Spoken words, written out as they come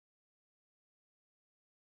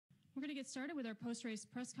We're going to get started with our post-race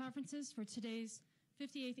press conferences for today's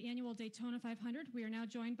 58th Annual Daytona 500. We are now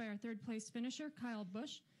joined by our third-place finisher, Kyle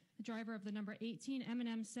Busch, the driver of the number 18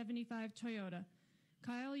 M&M 75 Toyota.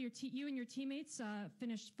 Kyle, you and your teammates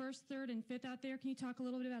finished first, third, and fifth out there. Can you talk a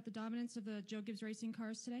little bit about the dominance of the Joe Gibbs Racing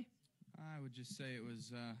cars today? I would just say it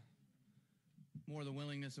was more the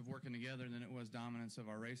willingness of working together than it was dominance of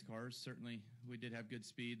our race cars. Certainly, we did have good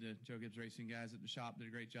speed. The Joe Gibbs Racing guys at the shop did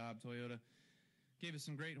a great job. Toyota gave us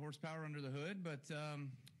some great horsepower under the hood, but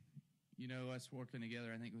us working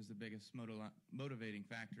together, I think, was the biggest motivating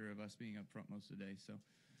factor of us being up front most of the day. So,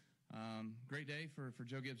 great day for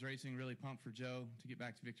Joe Gibbs Racing. Really pumped for Joe to get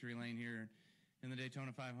back to victory lane here in the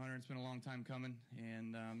Daytona 500. It's been a long time coming,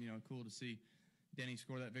 and cool to see Denny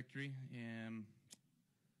score that victory and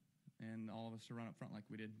all of us to run up front like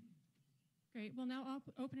we did. Great. Well, now I'll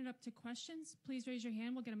open it up to questions. Please raise your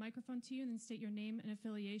hand. We'll get a microphone to you, and then state your name and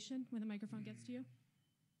affiliation when the microphone gets to you.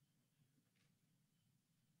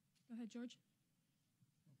 Go ahead, George.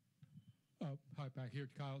 Hi, back here,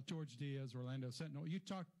 Kyle. George Diaz, Orlando Sentinel. You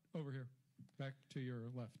talked over here, back to your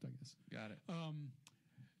left, I guess. Got it.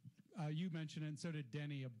 You mentioned, and so did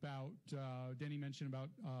Denny, Denny mentioned about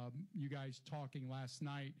you guys talking last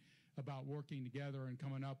night about working together and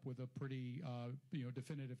coming up with a pretty,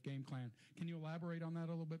 definitive game plan. Can you elaborate on that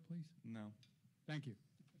a little bit, please? No. Thank you.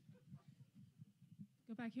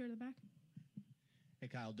 Go back here to the back. Hey,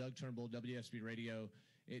 Kyle. Doug Turnbull, WSB Radio.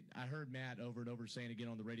 I heard Matt over and over saying again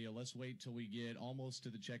on the radio, let's wait till we get almost to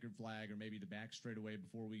the checkered flag or maybe the back straightaway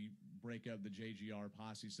before we break up the JGR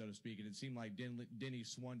posse, so to speak. And it seemed like Denny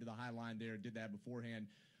swung to the high line there, did that beforehand.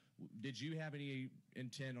 Did you have any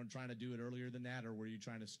intent on trying to do it earlier than that, or were you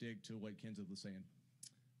trying to stick to what Kenseth was saying?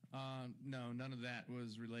 No, none of that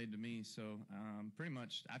was relayed to me. So pretty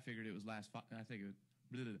much, I figured it was I figured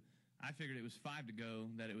it was 5 to go.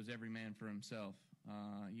 That it was every man for himself.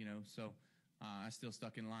 So I still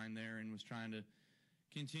stuck in line there and was trying to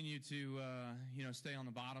continue to stay on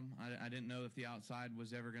the bottom. I didn't know if the outside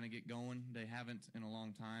was ever going to get going. They haven't in a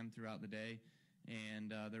long time throughout the day.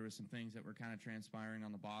 And there were some things that were kind of transpiring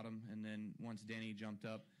on the bottom. And then once Denny jumped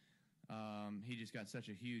up, he just got such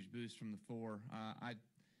a huge boost from the 4.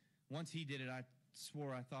 Once he did it, I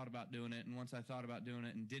swore I thought about doing it. And once I thought about doing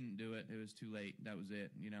it and didn't do it, it was too late. That was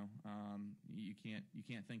it. You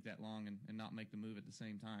can't think that long and not make the move at the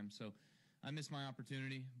same time. So I missed my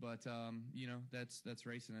opportunity. But that's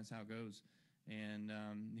racing. That's how it goes. And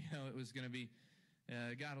it was going to be.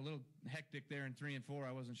 Got a little hectic there in 3 and 4.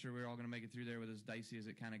 I wasn't sure we were all going to make it through there with as dicey as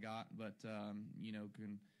it kind of got. But,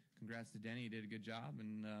 congrats to Denny. He did a good job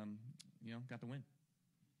and, got the win.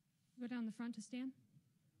 Go down the front to Stan.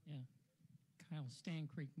 Yeah. Kyle, Stan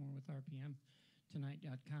Creekmore with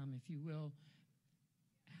RPMtonight.com, if you will.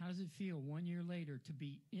 How does it feel 1 year later to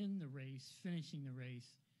be in the race, finishing the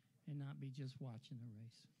race, and not be just watching the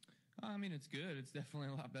race? It's good. It's definitely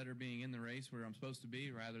a lot better being in the race where I'm supposed to be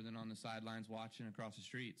rather than on the sidelines watching across the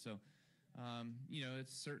street. So,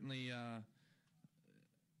 it's certainly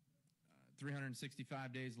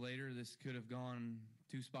 365 days later, this could have gone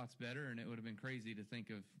 2 spots better, and it would have been crazy to think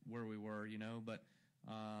of where we were, But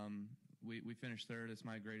we finished third. It's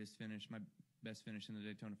my greatest finish, my best finish in the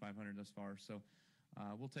Daytona 500 thus far. So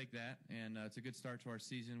we'll take that, and it's a good start to our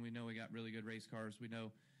season. We know we got really good race cars. We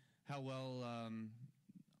know how well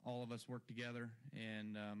all of us work together,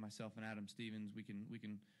 and myself and Adam Stevens, we can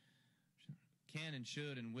and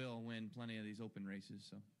should and will win plenty of these open races.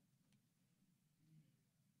 So, do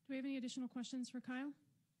we have any additional questions for Kyle?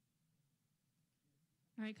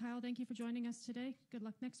 All right, Kyle, thank you for joining us today. Good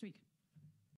luck next week.